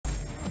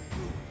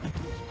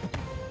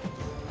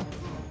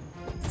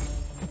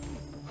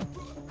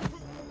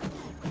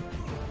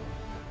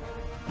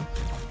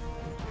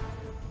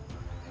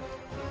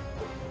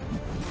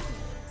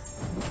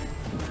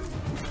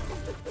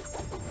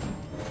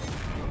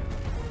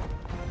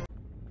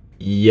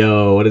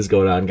Yo, what is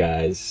going on,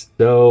 guys?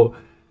 So,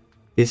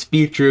 this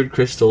featured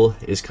crystal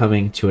is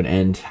coming to an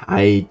end.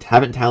 I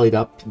haven't tallied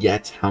up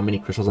yet how many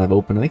crystals I've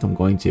opened. I think I'm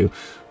going to,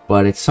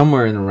 but it's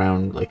somewhere in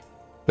around like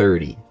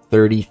 30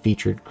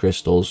 featured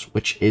crystals,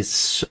 which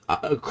is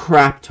a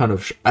crap ton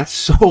of that's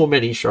so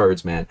many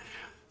shards, man.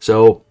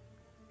 So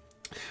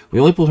we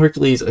only pulled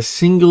Hercules a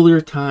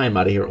singular time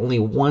out of here, only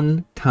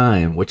one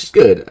time, which is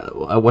good.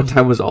 One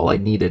time was all I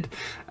needed,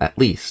 at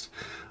least.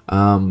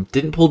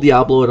 Didn't pull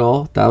Diablo at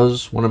all. That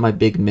was one of my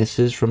big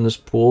misses from this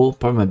pool,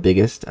 probably my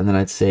biggest. And then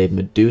I'd say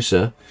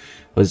Medusa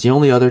was the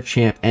only other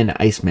champ, and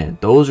Iceman.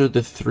 Those are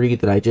the three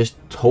that I just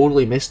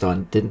totally missed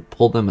on. Didn't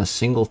pull them a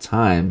single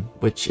time,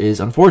 which is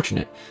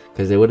unfortunate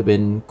because they would have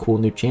been cool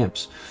new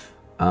champs.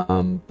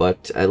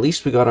 But at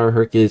least we got our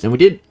Hercules, and we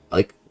did,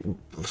 like,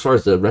 as far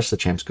as the rest of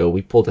the champs go,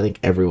 we pulled, I think,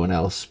 everyone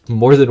else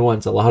more than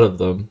once, a lot of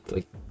them,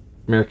 like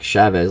America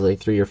Chavez like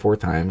 3 or 4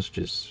 times, which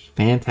is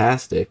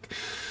fantastic.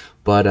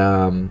 But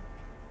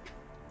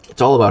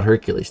it's all about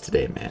Hercules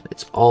today, man.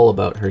 It's all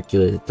about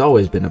Hercules. It's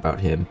always been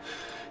about him.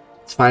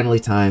 It's finally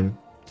time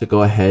to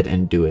go ahead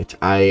and do it.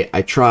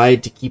 I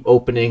tried to keep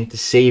opening to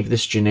save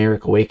this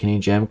generic awakening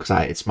gem because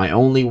it's my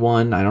only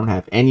one. I don't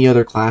have any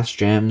other class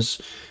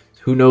gems.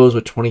 Who knows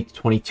what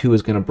 2022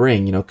 is going to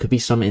bring? You know, could be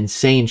some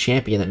insane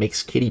champion that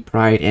makes Kitty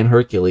Pryde and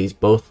Hercules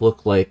both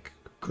look like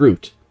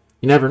Groot.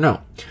 You never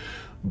know.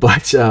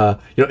 But, you know,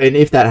 and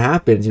if that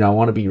happens, you know, I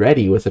want to be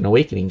ready with an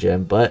awakening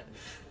gem, but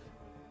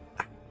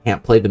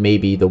can't play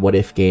the what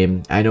if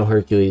game. I know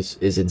Hercules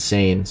is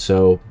insane,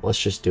 so let's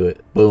just do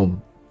it.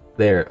 Boom.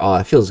 There. Oh,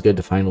 it feels good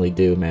to finally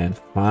do, man.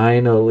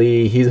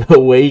 Finally, he's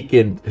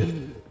awakened.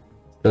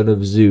 Son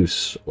of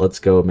Zeus. Let's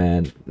go,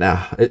 man.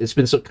 Nah, it's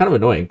been so kind of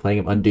annoying playing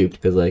him unduped,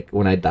 because like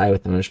when I die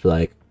with him, I just be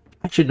like,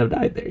 I shouldn't have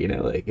died there, you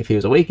know? Like if he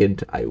was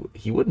awakened,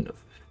 he wouldn't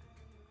have.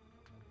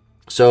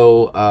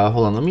 So,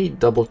 hold on, let me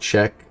double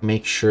check,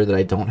 make sure that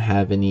I don't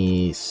have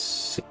any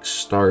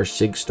 6-star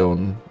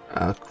Sigstone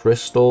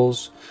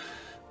crystals.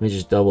 Let me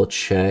just double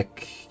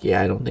check.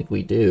 Yeah, I don't think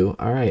we do.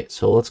 All right,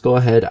 so let's go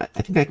ahead.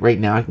 I think right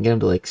now I can get him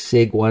to like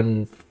Sig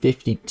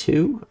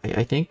 152,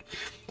 I think.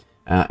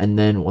 And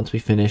then once we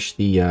finish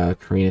the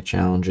Karina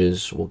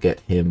challenges, we'll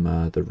get him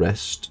the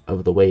rest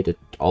of the way to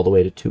all the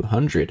way to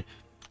 200.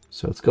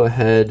 So let's go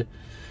ahead.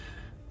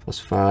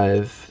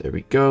 +5. There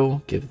we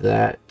go. Give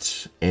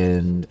that.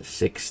 And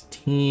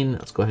 16.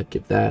 Let's go ahead and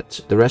give that.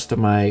 The rest of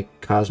my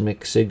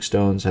Cosmic Sig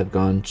Stones have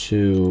gone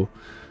to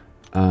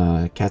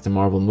Captain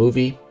Marvel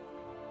movie.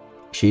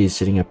 She's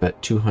sitting up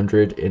at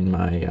 200 in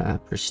my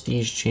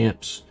Prestige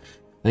champs.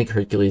 I think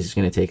Hercules is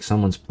going to take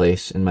someone's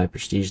place in my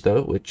Prestige,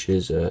 though, which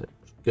is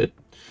good.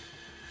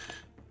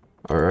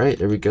 Alright,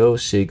 there we go.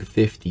 Sig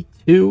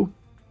 52.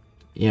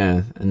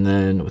 Yeah, and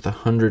then with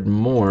 100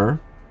 more,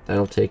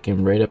 that'll take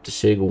him right up to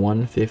Sig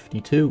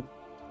 152.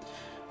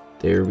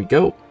 There we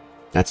go.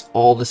 That's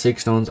all the Sig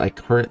Stones I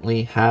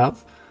currently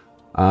have.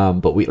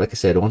 But like I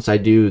said, once I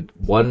do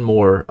one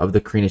more of the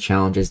Karina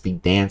challenges, the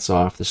Dance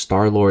Off, the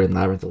Star-Lord, and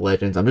Labyrinth of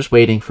Legends, I'm just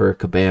waiting for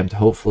Kabam to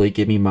hopefully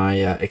give me my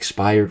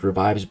expired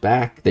revives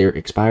back. They're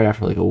expired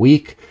after like a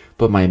week,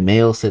 but my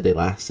mail said they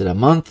lasted a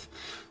month.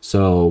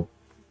 So,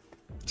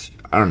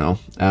 I don't know.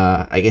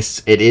 I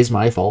guess it is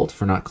my fault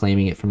for not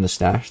claiming it from the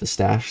stash. The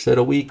stash said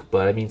a week,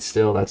 but I mean,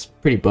 still, that's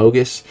pretty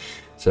bogus.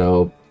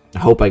 So, I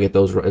hope I get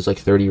those. It's like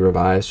 30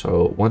 revives.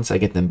 So, once I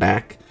get them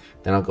back,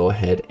 then I'll go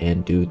ahead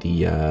and do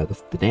the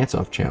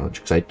dance-off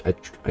challenge, because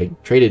I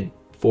traded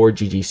 4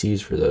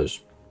 GGCs for those.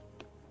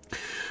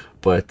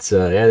 But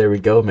yeah, there we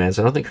go, man.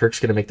 So I don't think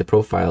Herc's gonna make the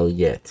profile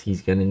yet.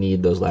 He's gonna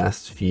need those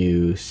last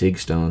few Sig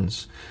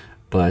Stones.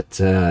 But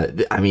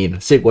I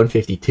mean, Sig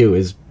 152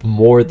 is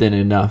more than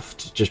enough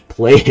to just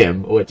play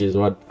him, which is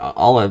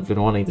all I've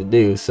been wanting to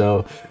do.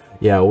 So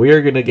yeah, we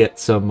are gonna get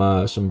some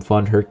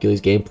fun Hercules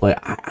gameplay.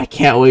 I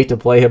can't wait to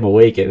play him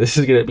Awaken. This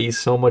is gonna be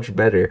so much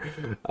better.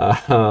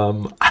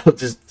 I'll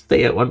just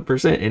stay at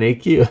 1% in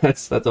AQ.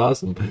 That's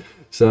awesome.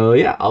 So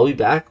yeah, I'll be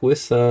back with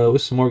some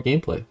more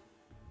gameplay.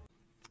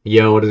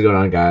 Yo, what is going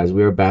on, guys?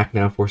 We are back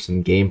now for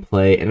some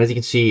gameplay, and as you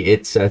can see,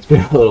 it's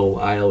been a little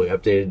while. We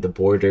updated the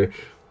border.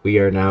 We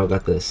are now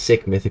got the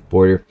sick mythic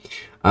border.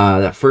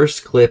 That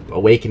first clip,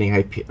 Awakening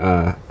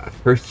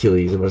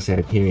Hercules, I'm going to say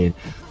Hyperion.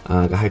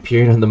 Got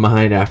Hyperion on the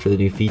mind after the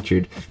new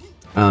featured.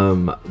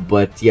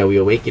 But yeah, we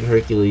awakened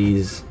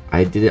Hercules.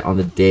 I did it on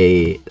the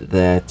day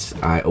that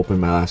I opened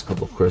my last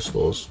couple of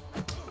crystals.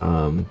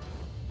 And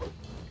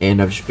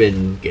I've just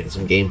been getting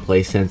some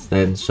gameplay since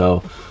then.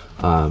 So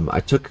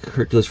I took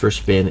Hercules for a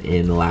spin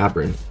in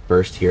Labyrinth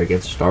first here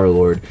against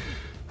Star-Lord.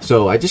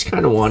 So I just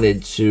kind of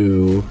wanted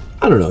to,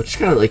 I don't know, just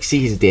kind of like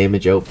see his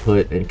damage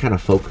output and kind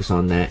of focus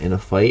on that in a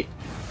fight.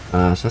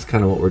 So that's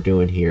kind of what we're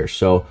doing here.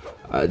 So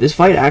this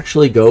fight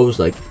actually goes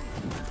like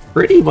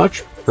pretty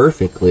much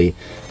perfectly.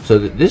 So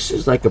this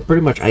is like a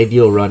pretty much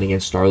ideal run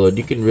against Star-Lord.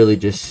 You can really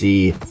just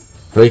see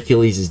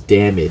Hercules'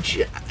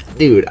 damage.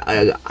 dude,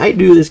 I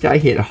knew this guy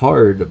hit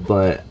hard,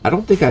 but I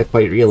don't think I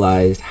quite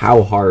realized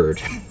how hard.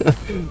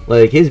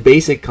 Like, his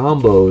basic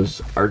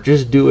combos are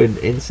just doing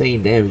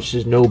insane damage,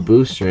 just no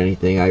boosts or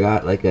anything. I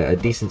got like a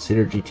decent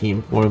synergy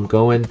team for him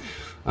going.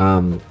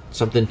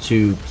 Something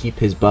to keep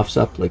his buffs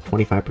up like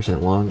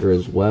 25% longer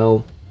as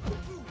well.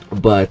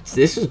 But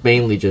this is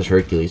mainly just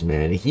Hercules,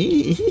 man.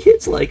 He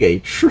hits like a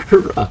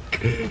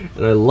truck,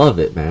 and I love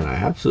it, man. I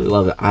absolutely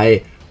love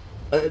it.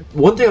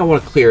 One thing I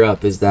want to clear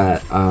up is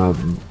that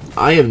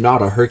I am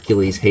not a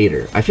Hercules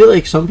hater. I feel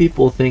like some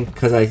people think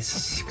because I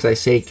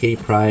say Kitty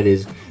Pryde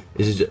is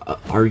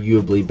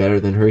arguably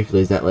better than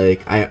Hercules, that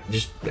like I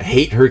just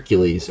hate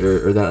Hercules,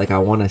 or that like I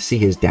want to see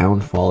his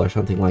downfall or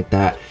something like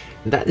that.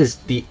 And that is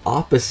the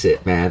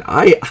opposite, man.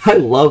 I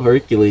love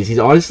Hercules. He's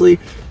honestly,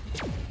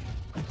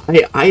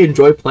 I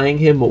enjoy playing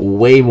him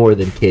way more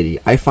than Kitty.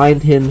 I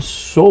find him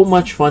so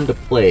much fun to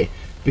play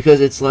because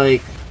it's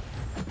like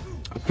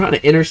I'm trying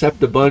to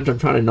intercept a bunch. I'm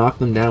trying to knock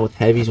them down with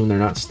heavies when they're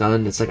not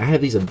stunned. It's like I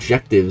have these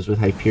objectives with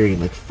Hyperion,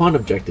 like fun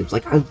objectives.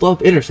 Like I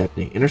love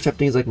intercepting.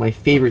 Intercepting is like my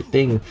favorite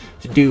thing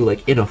to do,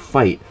 like in a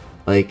fight.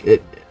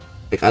 Like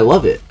I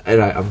love it,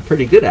 and I'm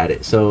pretty good at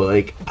it. So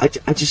like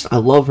I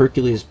love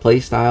Hercules' play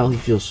style. He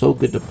feels so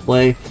good to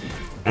play,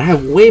 and I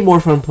have way more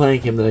fun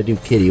playing him than I do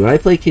Kitty. When I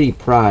play Kitty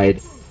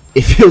Pryde,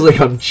 it feels like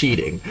I'm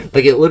cheating.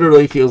 Like it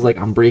literally feels like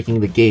I'm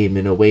breaking the game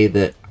in a way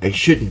that I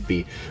shouldn't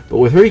be. But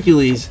with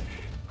Hercules,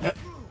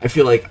 I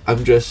feel like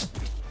I'm just,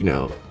 you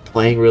know,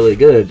 playing really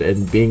good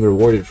and being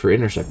rewarded for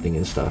intercepting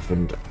and stuff,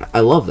 and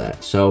I love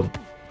that. So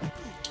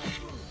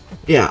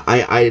yeah,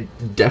 I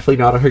definitely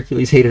not a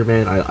Hercules hater,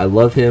 man. I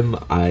love him.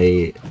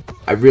 I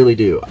really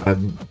do.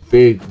 I'm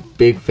big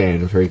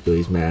fan of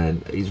Hercules,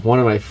 man. He's one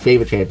of my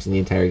favorite champs in the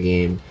entire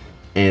game,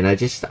 and I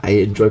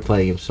enjoy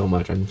playing him so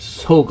much. I'm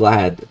so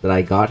glad that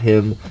I got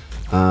him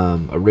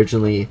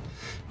originally.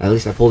 At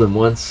least I pulled him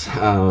once,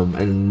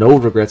 and no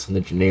regrets on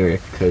the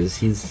generic, because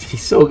he's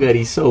so good.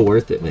 He's so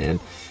worth it, man.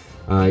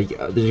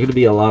 There's gonna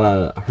be a lot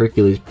of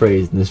Hercules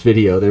praise in this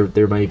video.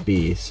 There might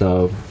be.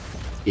 So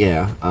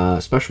yeah,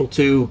 special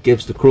 2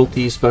 gives the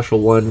cruelty. Special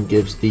 1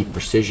 gives the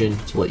precision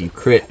to let you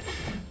crit.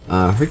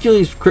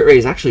 Hercules' crit rate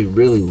is actually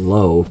really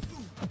low,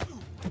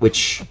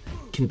 which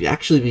can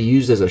actually be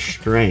used as a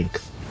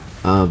strength.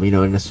 You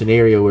know, in a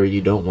scenario where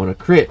you don't want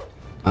to crit.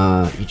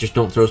 You just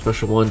don't throw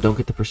special 1, don't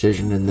get the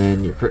precision, and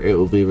then your crit rate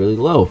will be really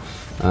low.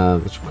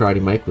 Which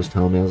Karate Mike was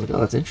telling me. I was like, oh,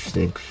 that's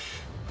interesting.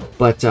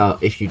 But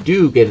if you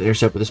do get an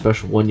intercept with a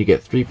special 1, you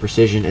get 3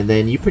 precision, and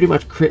then you pretty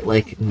much crit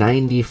like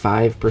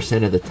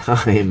 95% of the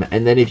time.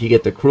 And then if you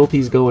get the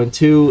cruelties going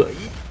too,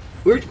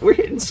 we're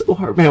hitting so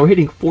hard, man. We're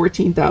hitting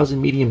 14,000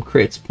 medium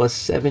crits plus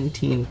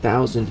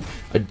 17,000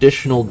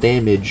 additional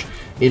damage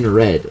in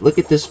red. Look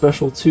at this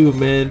special 2,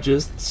 man.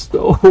 Just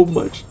so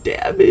much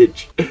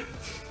damage.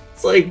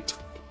 It's like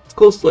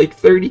close to like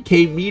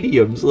 30k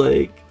mediums.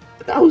 Like,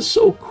 that was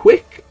so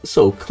quick,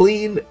 so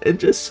clean, and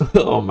just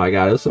oh my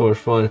god, it was so much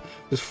fun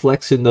just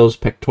flexing those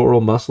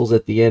pectoral muscles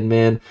at the end,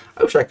 man.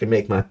 I wish I could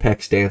make my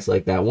pecs dance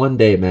like that one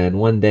day, man,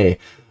 one day.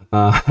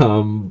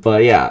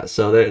 But yeah,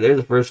 so there's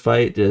the first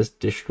fight, just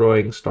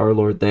destroying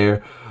Star-Lord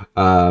there.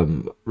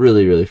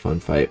 Really fun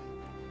fight.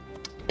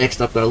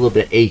 Next up, got a little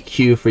bit of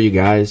AQ for you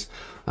guys.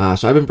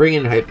 So I've been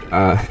bringing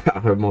I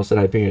almost said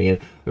Hyperion again.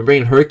 I've been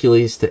bringing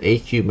Hercules to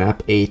AQ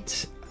map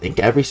 8, I think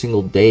every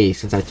single day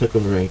since I took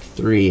him to rank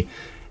 3.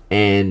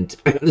 And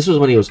this was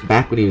when he was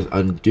back when he was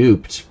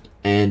unduped,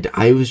 and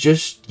I was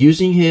just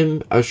using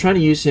him. I was trying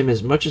to use him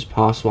as much as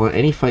possible in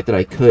any fight that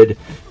I could,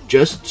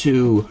 just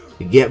to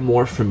get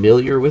more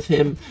familiar with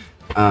him,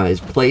 his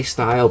play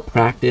style,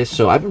 practice.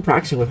 So I've been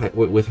practicing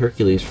with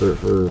Hercules for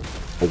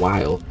a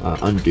while,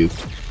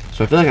 unduped.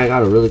 So I feel like I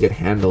got a really good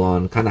handle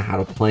on kind of how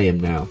to play him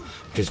now,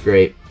 which is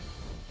great.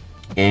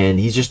 And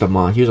he's just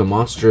he was a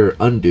monster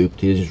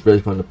unduped. He was just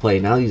really fun to play.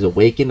 Now that he's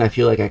awakened, I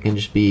feel like I can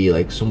just be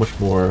like so much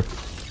more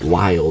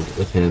wild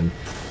with him.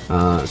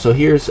 So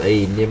here's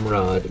a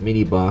Nimrod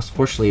mini boss.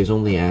 Fortunately, he was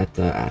only at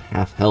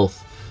half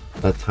health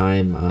at that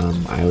time.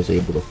 I was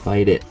able to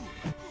fight it,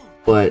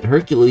 but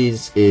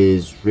Hercules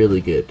is really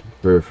good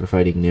for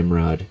fighting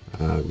Nimrod.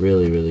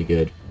 Really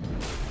good,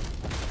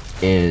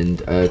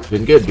 and it's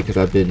been good because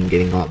I've been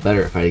getting a lot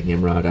better at fighting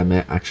Nimrod. I'm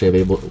actually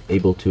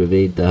able to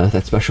evade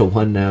that special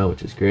 1 now,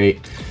 which is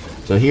great.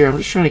 So here I'm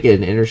just trying to get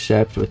an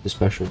intercept with the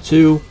special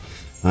 2.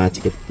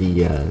 To get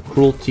the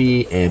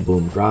cruelty, and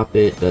boom, drop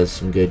it. Does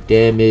some good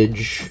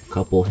damage.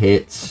 Couple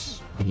hits,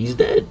 he's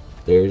dead.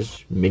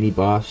 There's mini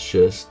boss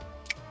just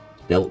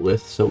dealt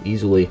with so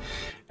easily.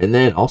 And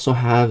then also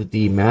have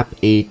the map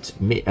 8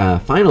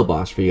 final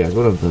boss for you guys.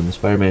 One of them,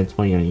 Spider-Man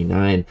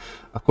 2099.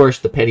 Of course,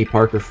 the Penny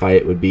Parker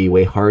fight would be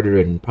way harder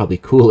and probably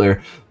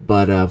cooler,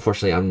 but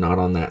unfortunately, I'm not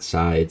on that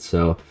side.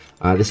 So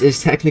this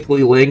is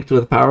technically linked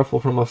with Powerful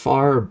from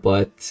Afar,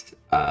 but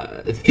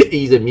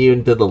he's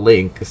immune to the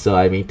link. So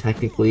I mean,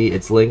 technically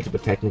it's linked,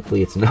 but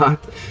technically it's not,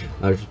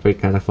 which is pretty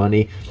kind of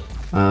funny.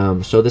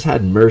 So this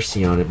had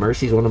Mercy on it.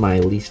 Mercy is one of my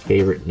least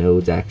favorite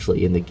nodes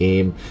actually in the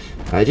game.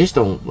 I just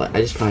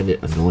find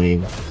it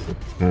annoying to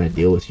kind of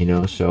deal with, you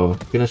know. So I'm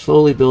gonna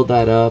slowly build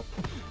that up.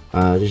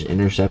 just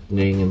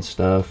intercepting and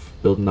stuff,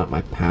 building up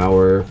my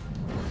power.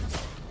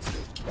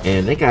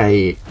 And I think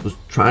I was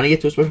trying to get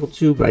to a special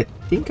 2, but I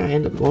think I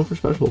ended up going for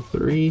special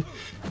 3.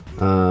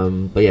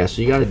 But yeah,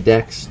 so you got a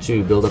dex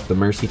to build up the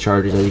mercy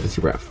charges. As you can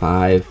see, we're at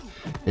 5.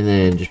 And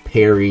then just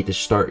parry to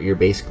start your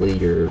basically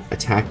your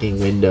attacking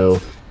window.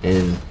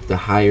 And the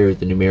higher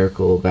the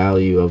numerical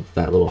value of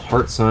that little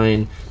heart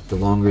sign, the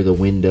longer the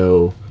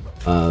window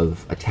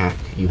of attack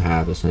you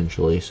have,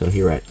 essentially. So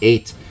here we're at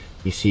 8.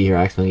 You see here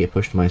I accidentally get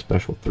pushed to my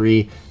special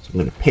 3. So I'm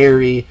going to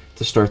parry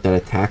to start that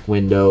attack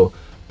window.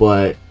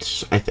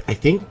 But I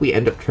think we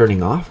end up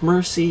turning off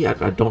Mercy.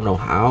 I don't know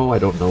how. I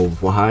don't know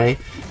why.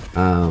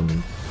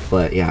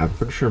 But yeah, I'm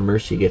pretty sure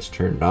Mercy gets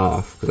turned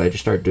off because I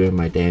just start doing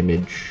my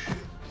damage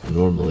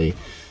normally.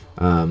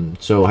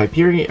 So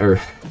Hyperion, or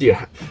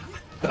yeah,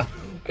 I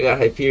got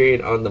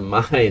Hyperion on the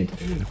mind.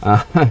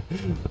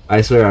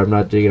 I swear I'm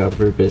not doing it on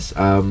purpose.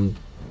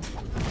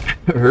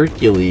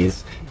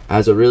 Hercules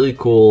has a really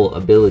cool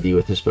ability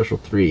with his special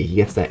 3. He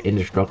gets that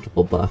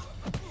indestructible buff.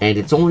 And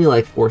it's only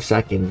like 4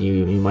 seconds.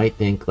 You might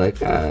think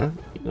like, you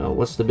know,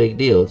 what's the big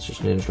deal? It's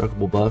just an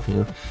indestructible buff, you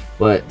know.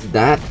 But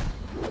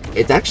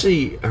it's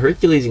actually,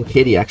 Hercules and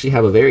Kitty actually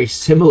have a very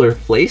similar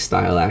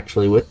playstyle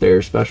actually with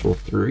their special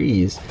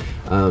 3s.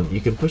 You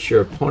can push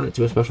your opponent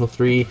to a special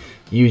 3,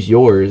 use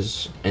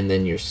yours, and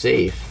then you're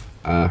safe.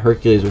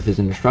 Hercules with his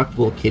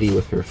indestructible, Kitty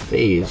with her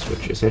phase,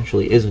 which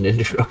essentially isn't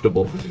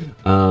indestructible.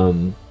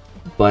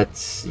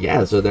 But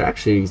yeah, so there are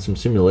actually some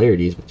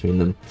similarities between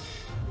them.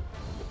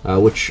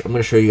 Which I'm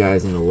going to show you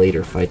guys in a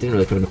later fight. Didn't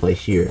really come into play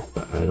here,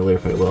 but in a later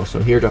fight will. So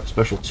here, drop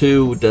special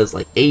 2, does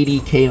like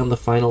 80k on the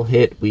final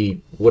hit.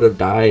 We would have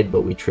died,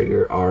 but we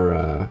trigger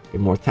our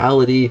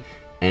immortality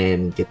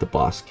and get the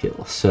boss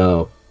kill.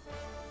 So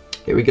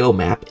here we go,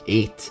 map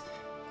 8.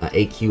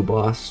 AQ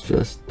boss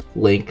just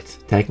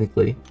linked,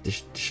 technically,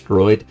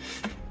 destroyed.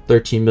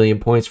 13 million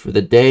points for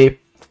the day.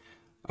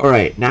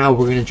 Alright, now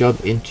we're going to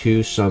jump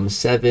into some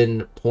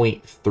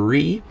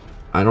 7.3.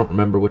 I don't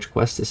remember which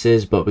quest this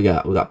is, but we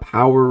got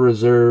power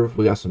reserve,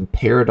 we got some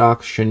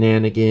paradox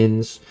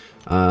shenanigans.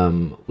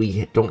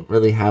 We don't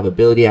really have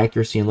ability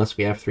accuracy unless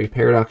we have 3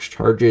 paradox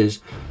charges.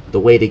 The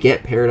way to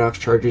get paradox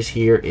charges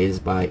here is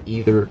by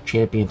either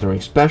champion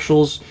throwing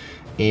specials,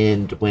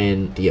 and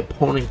when the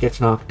opponent gets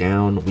knocked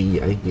down, I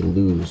think we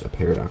lose a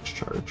paradox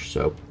charge.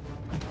 So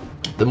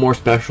the more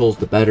specials,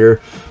 the better,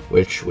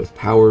 which with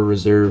power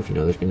reserve, you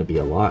know, there's going to be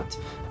a lot.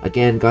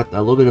 Again, got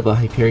a little bit of a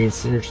Hyperion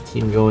synergy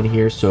team going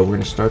here, so we're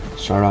going to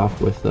start off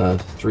with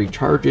 3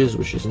 charges,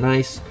 which is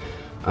nice.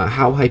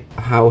 How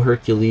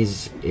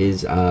Hercules'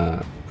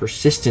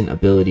 persistent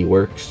ability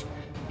works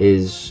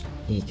is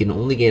he can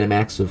only gain a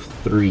max of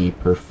 3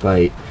 per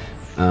fight,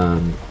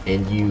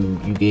 and you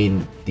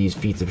gain these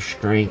feats of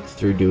strength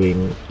through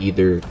doing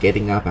either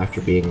getting up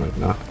after being like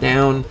knocked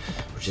down,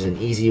 which is an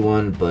easy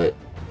one, but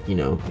you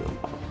know,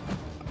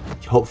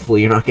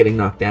 hopefully you're not getting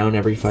knocked down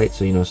every fight,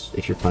 so you know,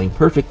 if you're playing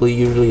perfectly,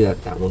 usually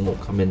that one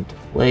won't come into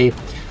play.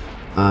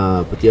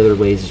 But the other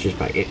ways is just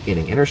by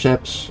getting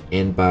intercepts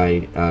and by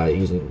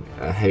using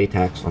heavy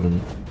attacks on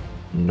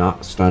a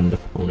not stunned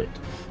opponent.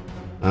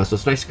 So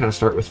it's nice to kind of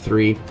start with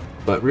 3,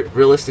 but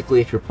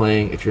realistically, if you're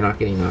not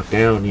getting knocked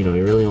down, you know,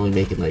 you're really only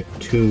making like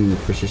 2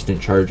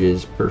 persistent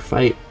charges per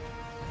fight.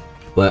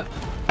 But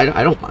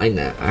I don't mind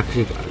that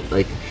actually.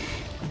 Like,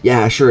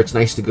 yeah, sure, it's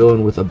nice to go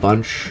in with a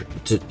bunch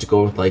to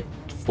go with like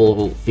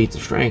full feats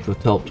of strength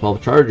with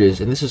 12 charges,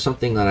 and this is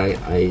something that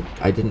I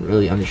didn't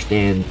really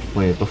understand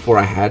before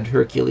I had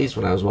Hercules,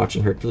 when I was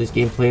watching Hercules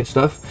gameplay and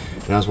stuff,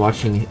 and I was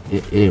watching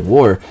it in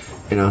War,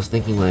 and I was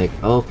thinking like,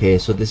 oh, okay,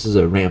 so this is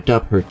a ramped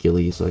up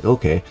Hercules, like,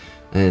 okay,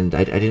 and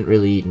I didn't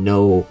really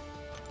know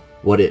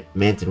what it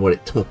meant and what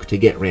it took to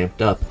get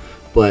ramped up,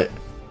 but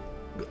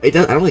I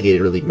don't think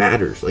it really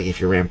matters, like, if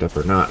you're ramped up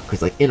or not,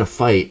 because, like, in a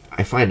fight,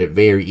 I find it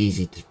very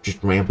easy to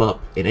just ramp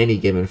up in any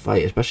given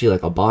fight, especially,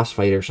 like, a boss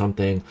fight or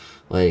something.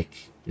 Like,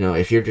 you know,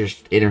 if you're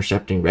just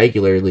intercepting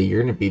regularly,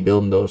 you're going to be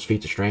building those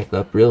feats of strength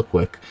up real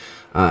quick,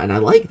 and I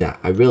like that.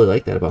 I really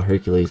like that about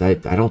Hercules. I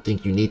don't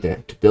think you need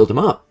that to build him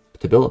up,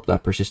 to build up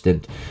that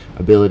persistent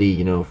ability,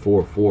 you know,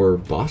 for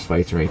boss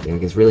fights or anything.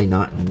 Like, it's really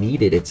not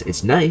needed.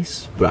 It's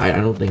nice, but I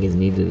don't think it's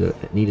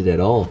needed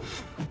at all.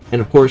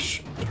 And of course,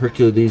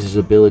 Hercules'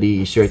 ability,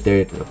 you see right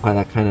there, to apply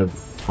that kind of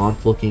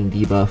taunt-looking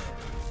debuff.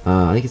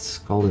 I think it's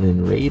called an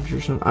Enrage or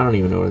something. I don't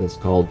even know what it's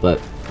called,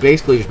 but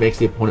basically just makes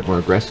the opponent more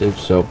aggressive.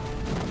 So,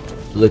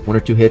 like 1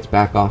 or 2 hits,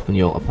 back off, and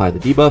you'll apply the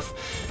debuff.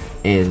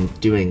 And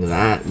doing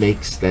that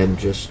makes them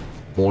just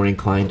more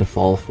inclined to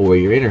fall for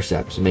your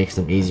intercepts. It makes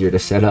them easier to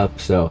set up.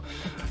 So,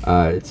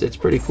 it's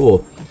pretty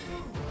cool.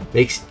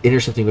 Makes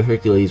intercepting with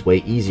Hercules way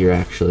easier,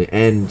 actually,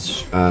 and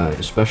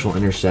special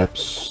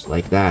intercepts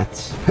like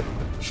that.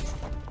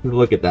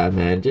 Look at that,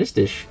 man, just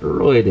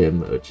destroyed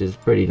him, which is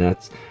pretty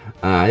nuts.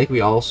 I think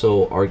we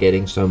also are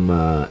getting some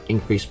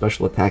increased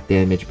special attack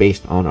damage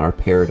based on our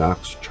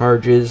paradox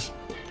charges.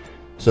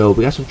 So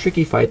we got some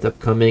tricky fights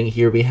upcoming.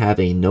 Here we have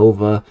a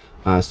Nova.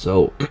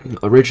 So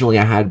originally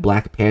I had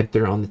Black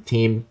Panther on the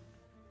team,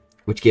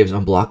 which gives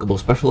unblockable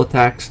special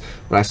attacks.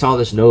 But I saw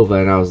this Nova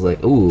and I was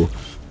like, ooh,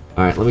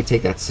 alright, let me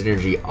take that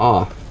synergy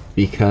off,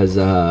 because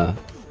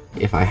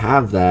if I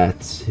have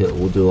that,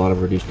 we'll do a lot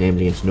of reduced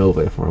damage against Nova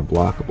if we're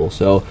unblockable.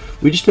 So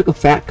we just took a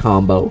fat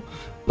combo,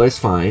 but it's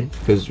fine,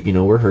 because, you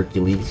know, we're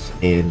Hercules,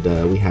 and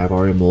we have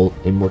our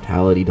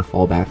immortality to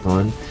fall back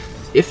on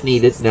if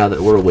needed, now that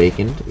we're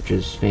awakened, which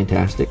is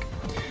fantastic.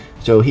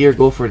 So here,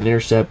 go for an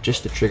intercept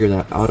just to trigger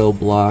that auto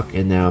block,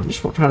 and now I'm just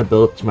trying to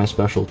build up to my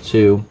special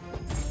 2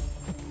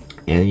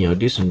 and, you know,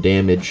 do some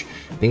damage.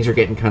 Things are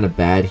getting kind of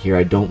bad here.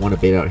 I don't want to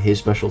bait out his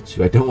special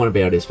 2. I don't want to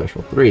bait out his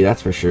special 3,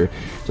 that's for sure.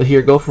 So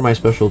here, go for my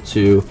special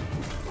 2,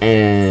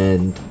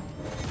 and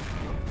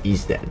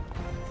he's dead.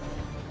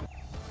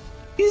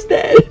 He's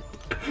dead.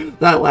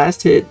 That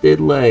last hit did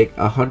like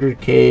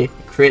 100k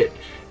crit,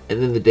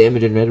 and then the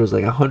damage in red was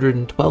like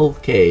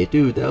 112k.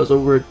 Dude, that was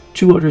over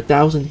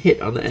 200,000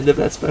 hit on the end of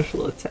that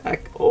special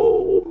attack.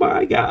 Oh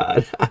my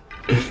god.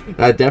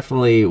 That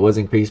definitely was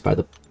increased by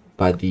the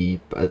I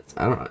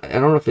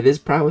don't know if it is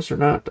prowess or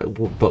not,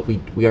 but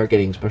we are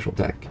getting special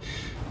attack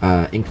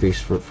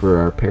increase for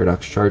our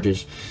paradox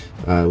charges,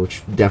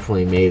 which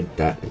definitely made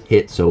that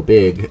hit so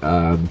big.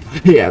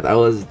 Yeah, that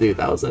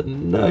was a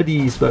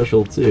nutty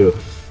special too.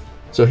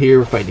 So here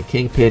we're fighting a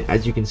Kingpin.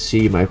 As you can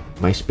see,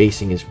 my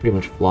spacing is pretty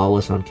much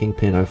flawless on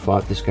Kingpin. I've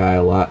fought this guy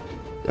a lot.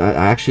 I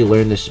actually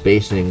learned this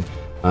spacing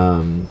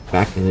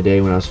back in the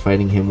day when I was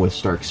fighting him with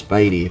Stark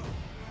Spidey.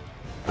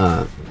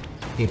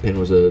 Kingpin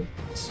was a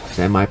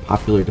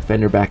semi-popular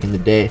defender back in the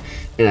day,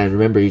 and I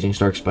remember using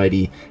Stark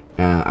Spidey.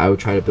 I would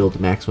try to build the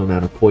maximum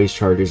amount of poise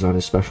charges on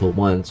his special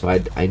 1, so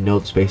I know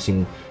the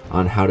spacing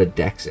on how to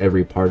dex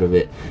every part of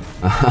it.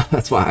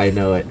 That's why I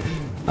know it.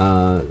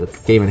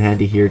 It came in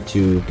handy here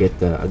to get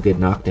a good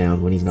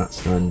knockdown when he's not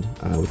stunned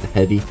with the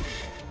heavy.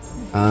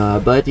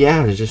 But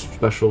yeah, it's just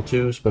special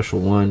 2, special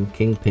 1.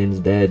 Kingpin's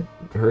dead.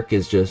 Herc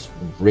is just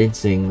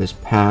rinsing this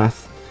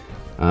path.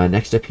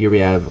 Next up here we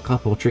have a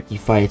couple tricky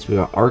fights. We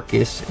got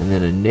Arcus and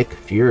then a Nick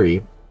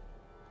Fury.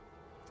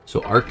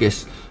 So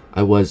Arcus,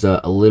 I was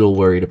a little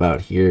worried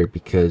about here,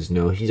 because, you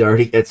know, he's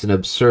already gets an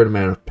absurd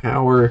amount of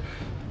power.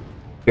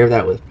 Pair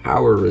that with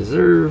Power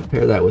Reserve,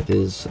 pair that with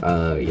his,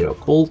 you know,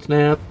 Cold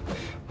Snap.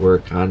 We're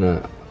kind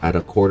of at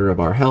a quarter of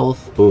our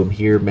health. Boom,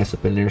 here, mess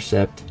up an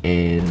intercept,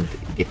 and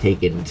get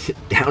taken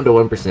down to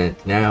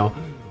 1%. Now,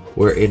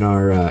 we're in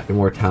our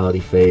immortality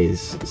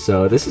phase.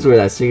 So this is where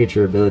that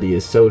signature ability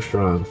is so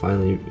strong.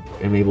 Finally,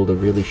 I'm able to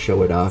really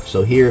show it off.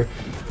 So here,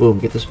 boom,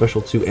 get the special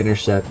 2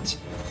 intercept.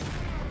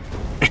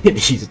 And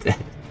he's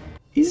dead.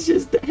 He's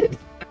just dead.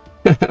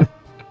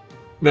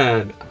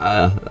 Man,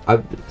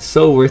 I'm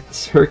so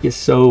worth, Herc is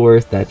so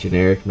worth that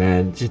generic,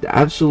 man. Just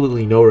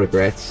absolutely no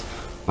regrets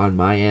on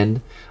my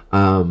end.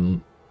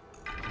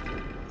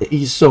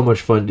 He's so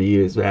much fun to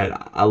use, man.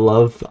 I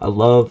love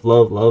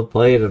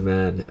playing him,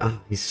 man.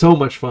 He's so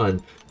much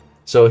fun.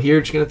 So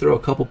here, just gonna throw a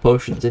couple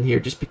potions in here,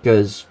 just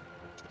because,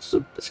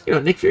 you know,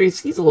 Nick Fury,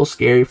 he's a little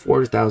scary.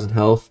 400,000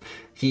 health.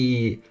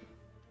 He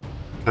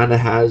kind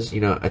of has,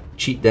 you know, a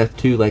cheat death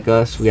too, like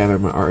us. We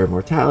have our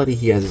immortality.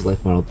 He has his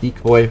life model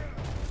decoy.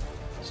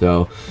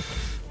 So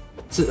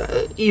it's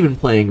an even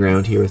playing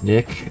ground here with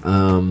Nick.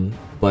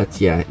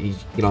 But yeah, you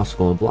can also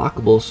go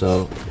unblockable,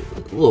 so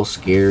a little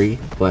scary.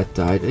 But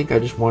I think I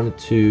just wanted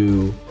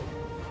to,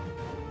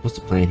 what's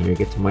the plan here?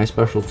 Get to my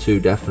special 2,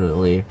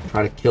 definitely.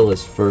 Try to kill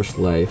his first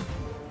life.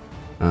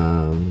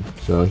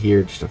 So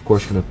here, just of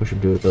course gonna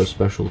him to those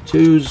special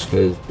 2s,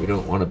 because we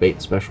don't want to bait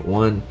the special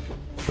 1.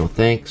 No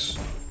thanks.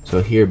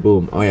 So here,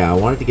 boom. Oh yeah, I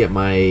wanted to get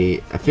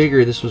my, I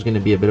figured this was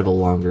gonna be a bit of a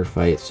longer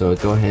fight, so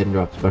go ahead and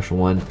drop the special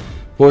 1.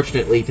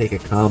 Fortunately, take a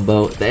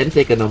combo, then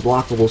take an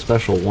unblockable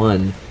special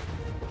 1.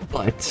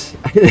 But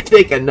I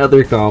take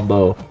another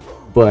combo,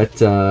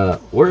 but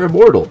we're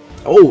immortal.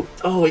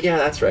 Oh yeah,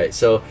 that's right.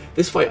 So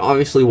this fight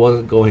obviously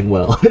wasn't going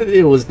well.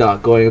 It was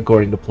not going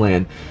according to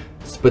plan.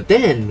 But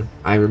then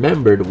I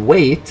remembered,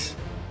 wait,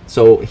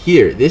 so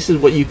here, this is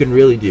what you can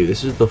really do.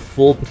 This is the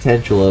full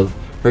potential of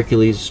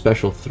Hercules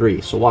special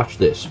 3. So watch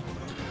this.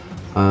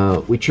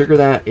 We trigger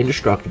that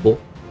indestructible.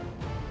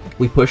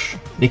 We push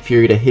Nick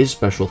Fury to his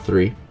special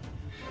 3,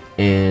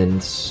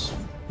 and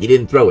he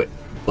didn't throw it.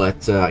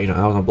 But, you know,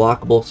 I was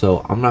unblockable,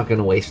 so I'm not going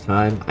to waste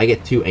time. I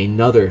get to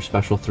another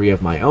special 3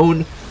 of my own.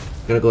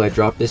 I'm going to go ahead and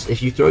drop this.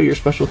 If you throw your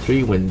special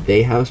 3 when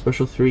they have a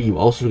special 3, you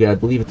also get, I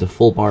believe it's a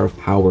full bar of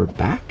power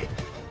back.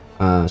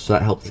 So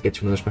that helps us get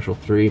to another special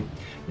 3.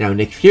 Now,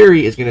 Nick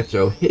Fury is going to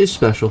throw his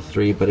special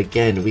 3, but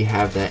again, we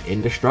have that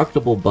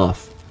indestructible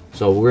buff.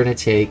 So we're going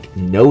to take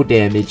no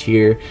damage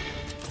here,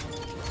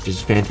 which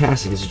is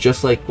fantastic. This is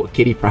just like what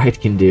Kitty Pryde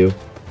can do.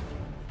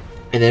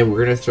 And then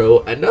we're going to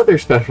throw another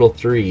special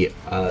 3.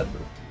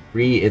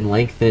 And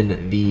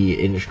lengthen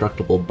the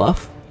indestructible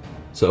buff,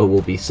 so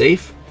we'll be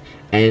safe.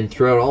 And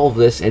throughout all of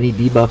this, any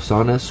debuffs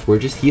on us, we're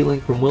just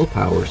healing from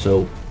willpower.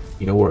 So,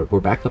 you know, we're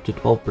back up to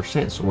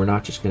 12%, so we're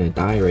not just going to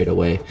die right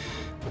away.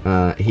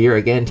 Here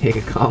again, take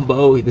a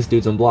combo. This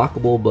dude's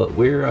unblockable, but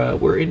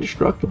we're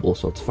indestructible,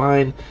 so it's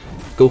fine.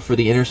 Go for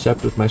the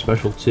intercept with my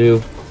special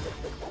 2,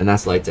 and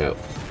that's lights out.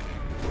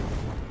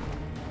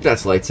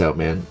 That's lights out,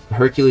 man.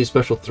 Hercules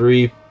Special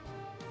 3.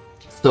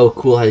 So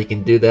cool how you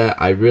can do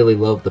that. I really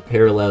love the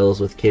parallels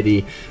with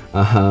Kitty.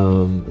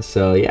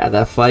 So yeah,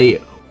 that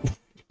fight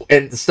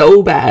and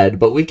so bad,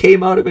 but we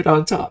came out of it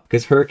on top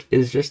because Herc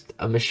is just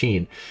a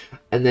machine.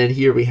 And then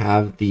here we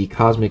have the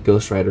Cosmic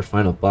Ghost Rider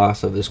final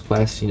boss of this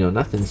quest. You know,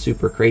 nothing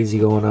super crazy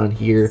going on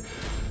here.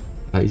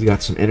 He's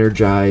got some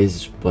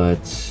Energize,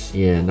 but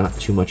yeah, not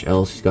too much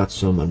else. He's got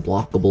some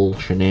unblockable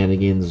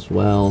shenanigans as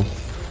well.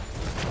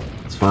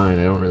 It's fine,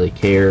 I don't really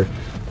care.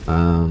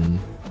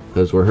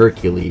 Because we're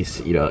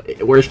Hercules. You know,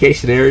 worst case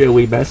scenario,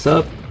 we mess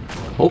up.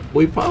 Hope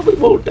we probably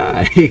won't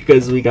die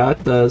because we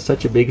got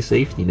such a big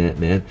safety net,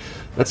 man.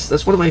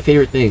 That's one of my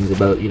favorite things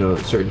about, you know,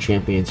 certain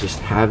champions, just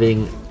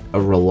having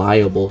a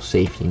reliable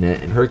safety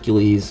net, and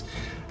Hercules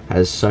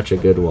has such a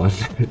good one.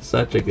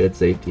 Such a good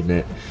safety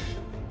net.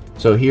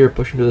 So here,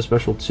 pushing to the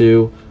special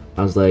 2,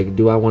 I was like,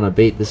 do I want to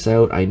bait this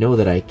out? I know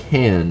that I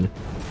can,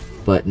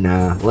 but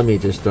nah, let me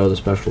just throw the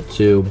special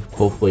 2.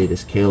 Hopefully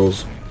this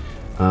kills.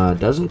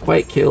 Doesn't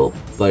quite kill,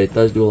 but it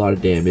does do a lot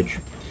of damage.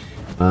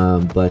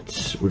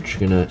 But we're just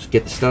gonna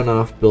get the stun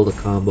off, build a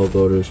combo,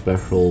 go to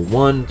special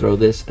 1, throw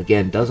this.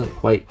 Again, doesn't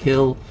quite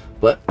kill,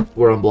 but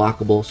we're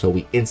unblockable, so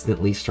we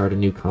instantly start a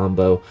new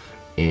combo,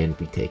 and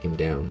we take him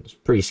down. It's a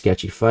pretty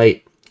sketchy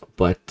fight,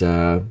 but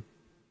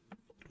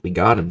we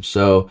got him.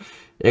 So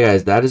yeah,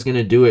 guys, that is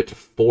gonna do it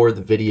for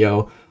the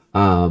video.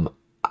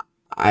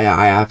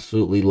 I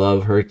absolutely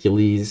love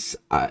Hercules.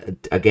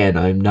 Again,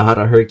 I'm not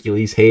a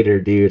Hercules hater,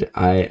 dude.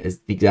 It's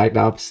the exact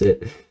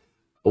opposite.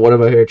 One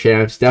of my favorite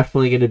champs.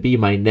 Definitely going to be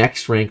my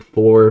next rank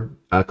 4.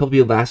 A couple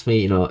people asked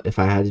me, you know, if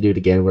I had to do it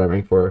again, would I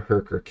rank for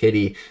Herc or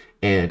Kitty?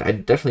 And I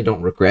definitely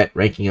don't regret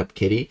ranking up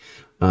Kitty.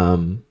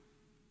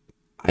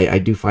 I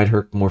do find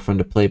Herc more fun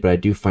to play, but I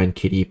do find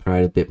Kitty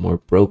Pride a bit more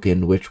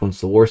broken, which once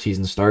the war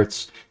season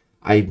starts,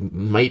 I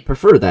might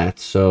prefer that.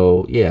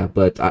 So yeah,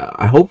 but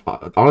I hope,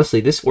 honestly,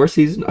 this war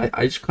season,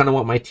 I just kind of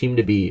want my team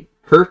to be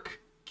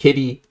Herc,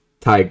 Kitty,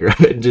 Tiger,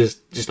 and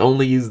just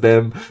only use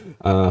them.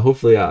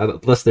 Hopefully,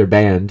 unless they're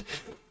banned.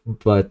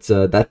 But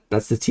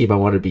that's the team I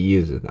want to be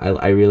using.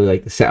 I really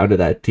like the sound of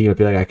that team. I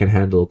feel like I can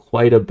handle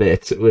quite a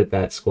bit with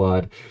that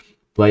squad.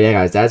 But yeah,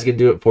 guys, that's gonna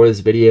do it for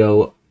this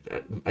video. I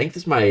think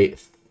this is my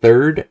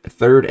third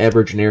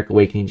ever generic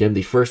awakening gem.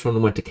 The first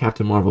one went to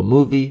Captain Marvel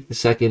movie. The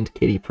second,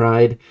 Kitty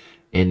Pride.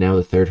 And now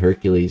the third,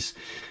 Hercules.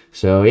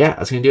 So yeah,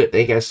 that's going to do it.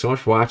 Thank you guys so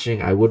much for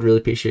watching. I would really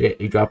appreciate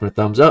you dropping a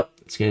thumbs up.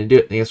 It's going to do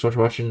it. Thank you guys so much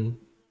for watching.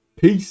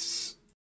 Peace.